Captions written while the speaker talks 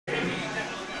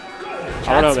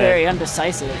don't know, man. Chat's very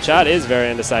undecisive. Chat is very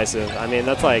indecisive. I mean,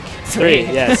 that's like 3.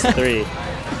 Yes, 3.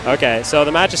 Okay, so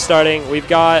the match is starting. We've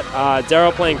got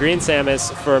Darrell playing Green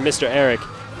Samus for Mr. Eric,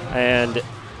 and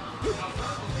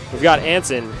we've got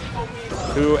Anson,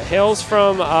 who hails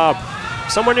from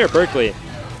somewhere near Berkeley,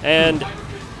 and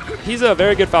he's a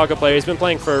very good Falco player. He's been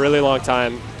playing for a really long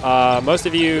time. Most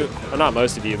of you, well, not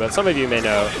most of you, but some of you may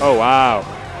know. Oh wow,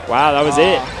 wow, that was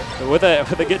it. With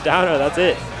a good downer, that's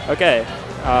it. Okay.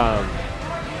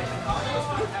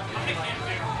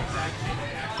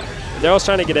 Darrell's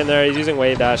trying to get in there. He's using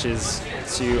wave dashes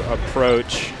to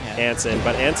approach Anson,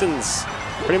 but Anson's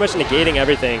pretty much negating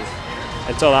everything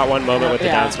until that one moment with the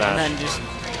down smash. And then just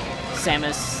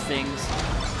Samus things.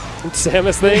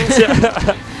 Samus things?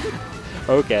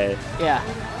 Okay. Yeah.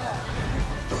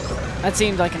 That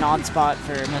seemed like an odd spot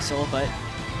for a missile, but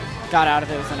got out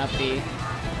of it with an up B.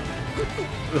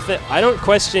 I don't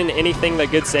question anything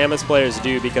that good Samus players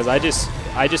do because I just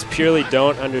purely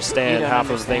don't understand half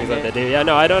of the things that they do. Yeah,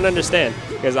 no, I don't understand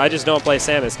because I just don't play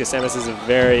Samus because Samus is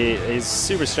he's a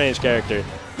super strange character.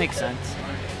 Makes sense.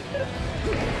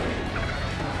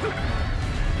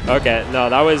 Okay, no,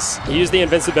 he used the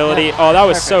invincibility. Yeah, oh, that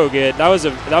was perfect. so good. That was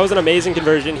an amazing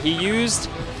conversion. He used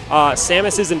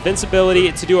Samus's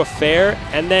invincibility to do a fair,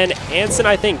 and then Anson,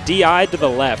 I think, DI'd to the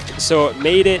left, so it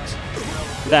made it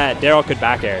that Darrell could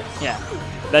back air. Yeah.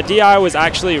 That DI was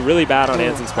actually really bad on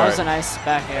Anson's part. That was a nice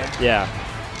back air. Yeah.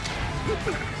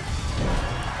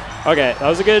 Okay, that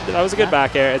was a good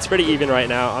back air. It's pretty even right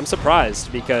now. I'm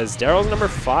surprised because Darrell's number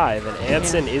 5 and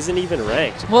Anson isn't even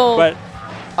ranked. Well, but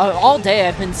all day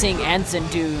I've been seeing Anson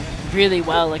do really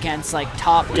well against like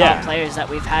top players that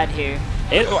we've had here.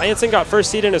 Anson got first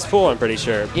seed in his pool, I'm pretty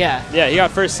sure. Yeah. Yeah, he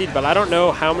got first seed, but I don't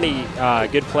know how many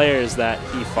good players that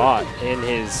he fought in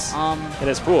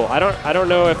his pool. I don't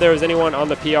know if there was anyone on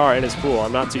the PR in his pool.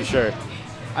 I'm not too sure.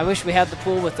 I wish we had the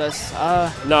pool with us.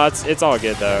 No, it's all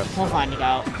good though. We'll find it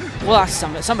out. We'll ask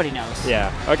somebody knows.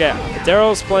 Yeah. Okay.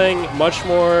 Darrell's playing much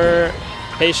more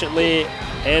patiently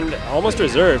and almost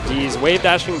reserved. He's wave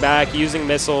dashing back, using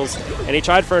missiles, and he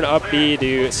tried for an up B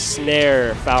to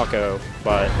snare Falco,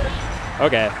 but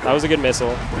okay, that was a good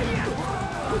missile.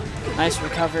 Nice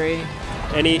recovery.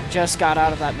 And he just got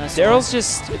out of that missile.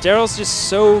 Darrell's just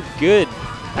so good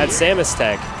at Samus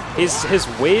tech. His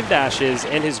wave dashes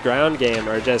and his ground game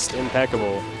are just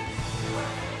impeccable.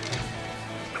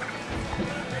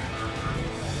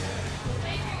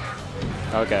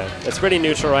 Okay, it's pretty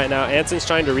neutral right now. Anson's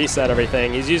trying to reset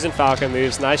everything. He's using Falco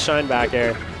moves. Nice shine back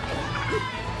air.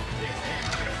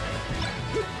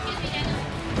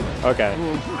 Okay,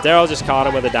 Darrell just caught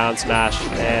him with a down smash,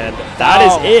 and that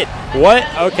is it. What?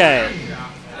 Okay.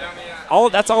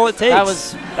 That's all it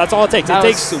takes. That's all it takes. It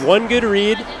takes one good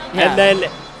read, and then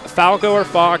Falco or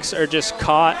Fox are just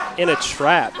caught in a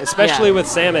trap, especially with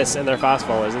Samus and their fast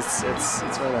followers. It's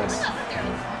really nice.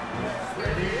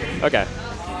 Okay.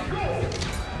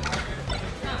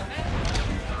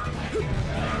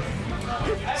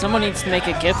 Someone needs to make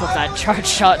a GIF of that charge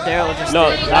shot Darrell just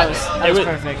did. That was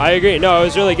perfect. I agree. No, it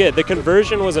was really good. The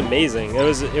conversion was amazing. It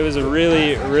was a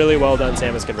really, really well done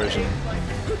Samus conversion.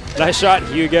 Nice shot,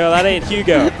 Hugo. That ain't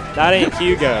Hugo. That ain't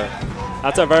Hugo.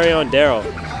 That's our very own Darrell.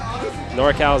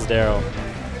 NorCal's Darrell.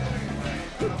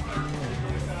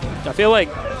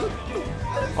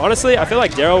 Honestly, I feel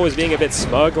like Darrell was being a bit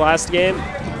smug last game.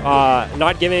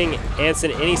 Not giving Anson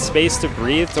any space to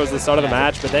breathe towards the start of the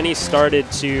match, but then he started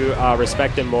to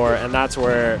respect him more, and that's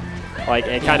where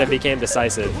it kind of became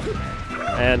decisive.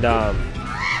 And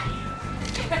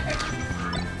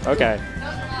okay,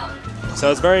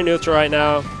 so it's very neutral right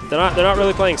now. They're not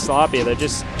really playing sloppy. They're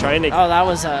just trying to. Oh, that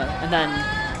was and then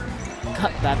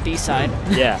cut that B side.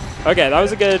 Yeah. Okay, that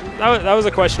was a good. That was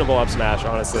a questionable up smash.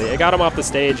 Honestly, it got him off the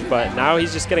stage, but now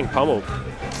he's just getting pummeled.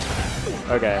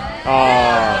 Okay.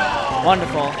 Oh.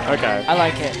 Wonderful. Okay. I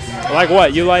like it. Like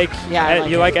what? You like? Yeah.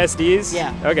 You like SDs?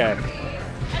 Yeah. Okay.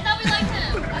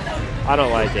 I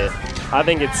don't like it. I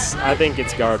think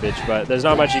it's garbage, but there's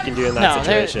not much you can do in that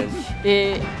situation.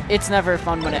 It's never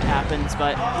fun when it happens,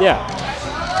 but yeah.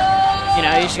 You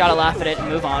know, you just gotta laugh at it and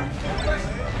move on.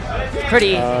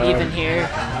 Pretty even here.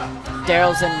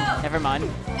 Darrell's in. Never mind.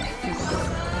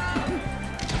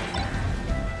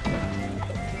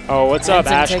 Oh, what's up,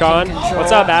 Ashcon?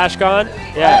 What's up, Ashcon?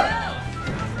 Yeah.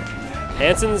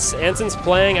 Anson's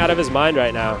playing out of his mind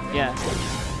right now. Yeah.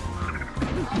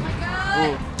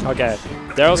 Ooh. Okay.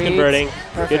 Darrell's converting.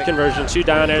 Perfect. Good conversion. 2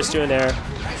 down airs, 2 in air.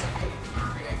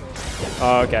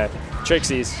 Oh, okay.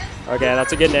 Trixies. Okay,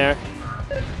 that's a good nair.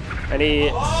 And he...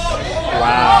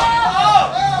 Wow.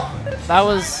 That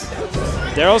was...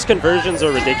 Darrell's conversions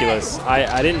are ridiculous.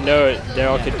 I didn't know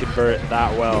Darrell could convert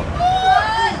that well.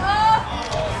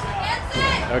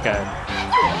 Okay.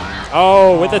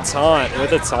 Oh, with a taunt,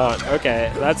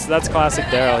 Okay, that's classic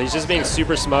Darrell. He's just being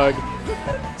super smug.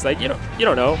 It's like, you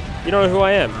don't know who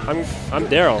I am. I'm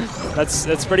Darrell.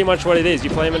 That's pretty much what it is. You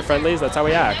play him in friendlies. That's how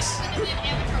he acts.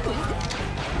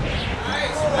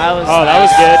 That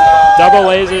was good. Double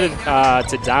laser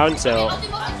to down tilt.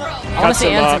 I want to see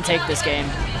Anson take this game.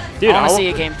 Dude, I want to see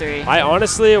a game 3. I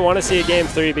honestly want to see a game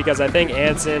 3 because I think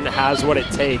Anson has what it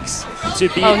takes to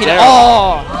beat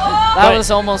Darrell. That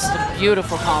was almost a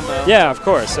beautiful combo. Yeah, of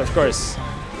course. It's.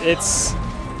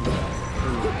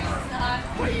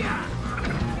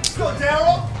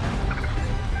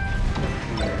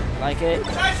 Like it.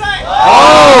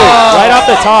 Oh! Right off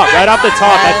the top. At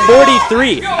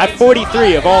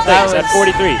 43 of all things. At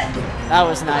 43. That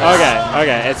was nice.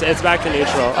 Okay. It's back to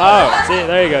neutral. Oh, see,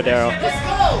 there you go, Darrell.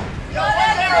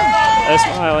 They're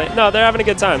smiling. No, they're having a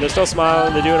good time. They're still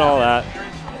smiling. They're doing all that.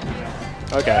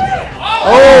 Okay.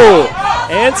 Oh,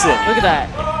 Anson. Look at that.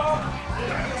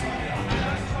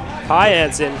 Hi,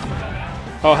 Anson.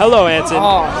 Oh, hello, Anson.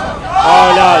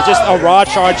 Oh, no, just a raw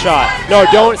charge shot. No,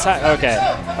 don't. Okay,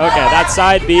 that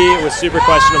side B was super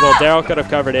questionable. Darrell could have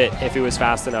covered it if he was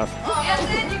fast enough.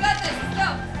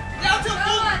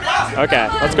 Okay,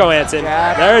 let's go, Anson.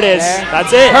 There it is.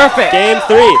 That's it. Perfect. Game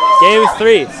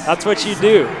 3. That's what you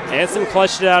do. Anson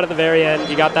clutched it out at the very end.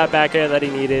 You got that back air that he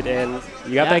needed, and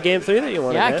you got that game 3 that you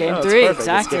wanted. Yeah, game 3,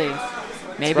 exactly.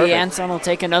 Maybe Anson will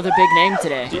take another big name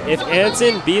today. If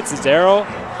Anson beats Darrell,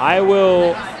 I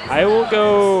will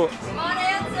go.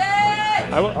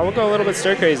 I will go a little bit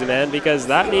stir crazy, man, because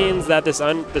that means that this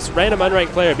random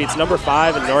unranked player beats number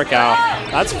 5 in NorCal.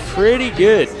 That's pretty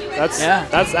good. That's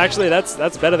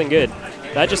better than good.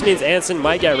 That just means Anson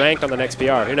might get ranked on the next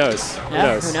PR. Who knows?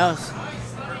 Yeah, who knows?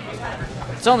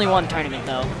 It's only one tournament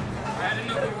though.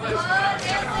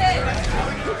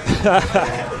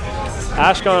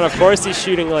 Ashcon, of course, he's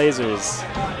shooting lasers.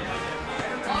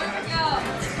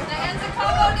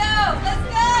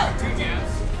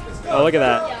 Oh, look at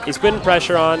that. He's putting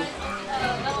pressure on.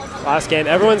 Last game.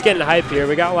 Everyone's getting hype here.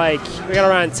 We got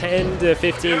around 10 to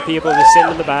 15 people just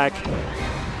sitting in the back.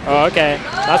 Oh, okay.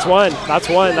 That's one.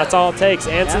 That's all it takes.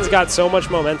 Anson's got so much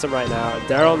momentum right now.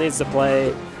 Darrell needs to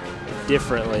play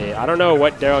differently. I don't know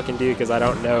what Darrell can do because I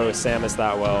don't know Samus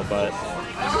that well, but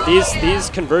these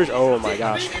conversions. Oh my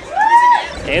gosh.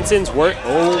 Anson's work.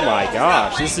 Oh my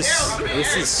gosh. This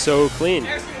is so clean.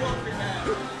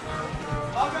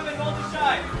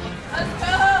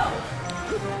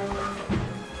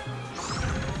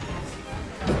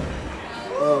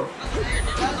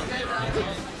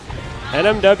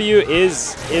 NMW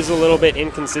is a little bit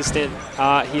inconsistent.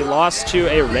 He lost to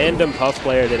a random Puff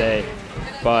player today,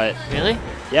 but really?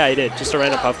 Yeah, he did. Just a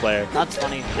random Puff player. That's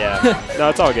funny. Yeah. No,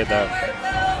 it's all good though.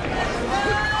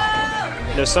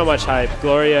 There's so much hype.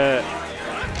 Gloria,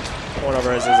 one of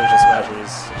our signature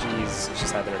smashers. Jeez,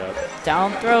 she's hyping it up.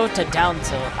 Down throw to down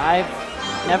tilt. I've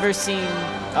never seen.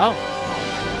 Oh.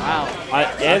 Wow.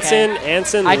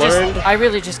 Anson learned. I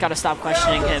really just got to stop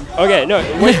questioning him. Okay, no.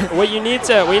 What you need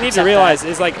to realize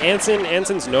is like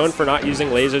Anson's known for not using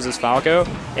lasers as Falco,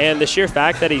 and the sheer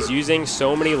fact that he's using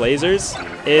so many lasers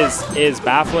is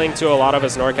baffling to a lot of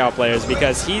us NorCal players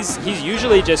because he's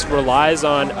usually just relies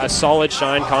on a solid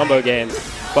shine combo game.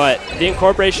 But the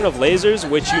incorporation of lasers,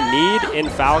 which you need in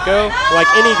Falco, like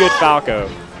any good Falco,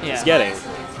 he's getting.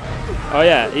 Oh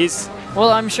yeah, he's.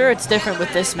 Well, I'm sure it's different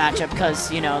with this matchup because,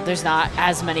 you know, there's not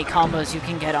as many combos you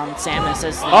can get on Samus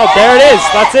as... Oh, there it is.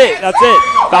 That's it.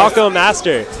 Falco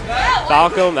Master.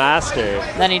 Falco Master.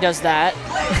 Then he does that.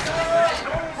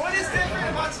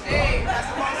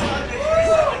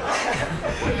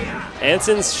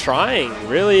 Anson's trying,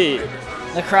 really.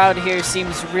 The crowd here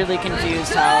seems really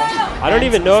confused how I don't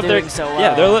even know if they're... so well.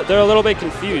 Yeah, they're a little bit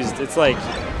confused. It's like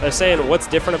they're saying, what's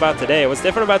different about today? What's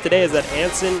different about today is that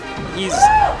Anson, he's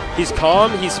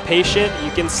calm, he's patient.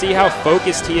 You can see how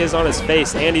focused he is on his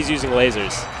face, and he's using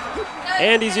lasers.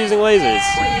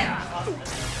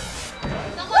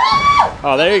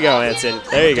 Oh, there you go, Anson.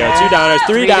 There you go. 2 downers,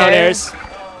 3 down airs.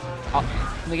 Can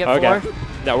we get 4?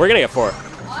 No, we're going to get 4.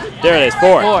 There it is.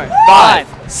 4. 5.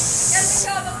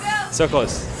 So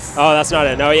close. Oh, that's not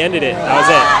it. No, he ended it. That was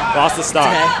it. Lost the stock.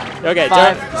 Okay,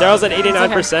 Darrell's at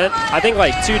 89%. I think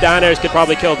like 2 down airs could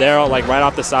probably kill Darrell like right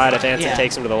off the side if Anson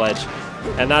takes him to the ledge.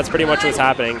 And that's pretty much what's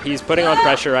happening. He's putting on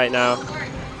pressure right now.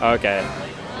 Okay.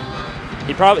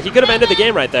 He could have ended the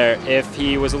game right there if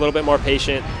he was a little bit more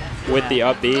patient with the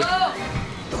up B.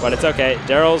 But it's okay.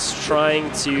 Darrell's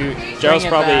probably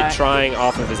trying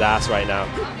off of his ass right now.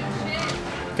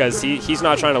 Because he's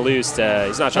not trying to lose to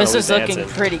This is looking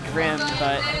pretty grim,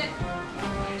 but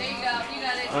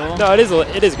no, it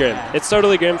is grim. It's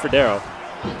totally grim for Darrell.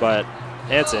 but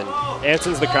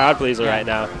Anson's the crowd pleaser right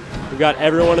now. We've got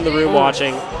everyone in the room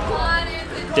watching.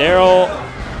 Darrell,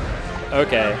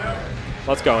 okay,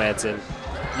 let's go, Anson.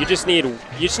 You just need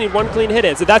one clean hit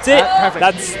in. So that's it.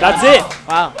 Perfect. That's it.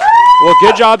 Wow. Well,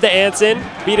 good job to Anson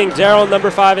beating Darrell,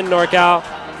 number 5 in NorCal.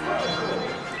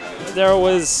 Darrell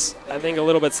was, I think, a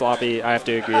little bit sloppy. I have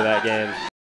to agree that game.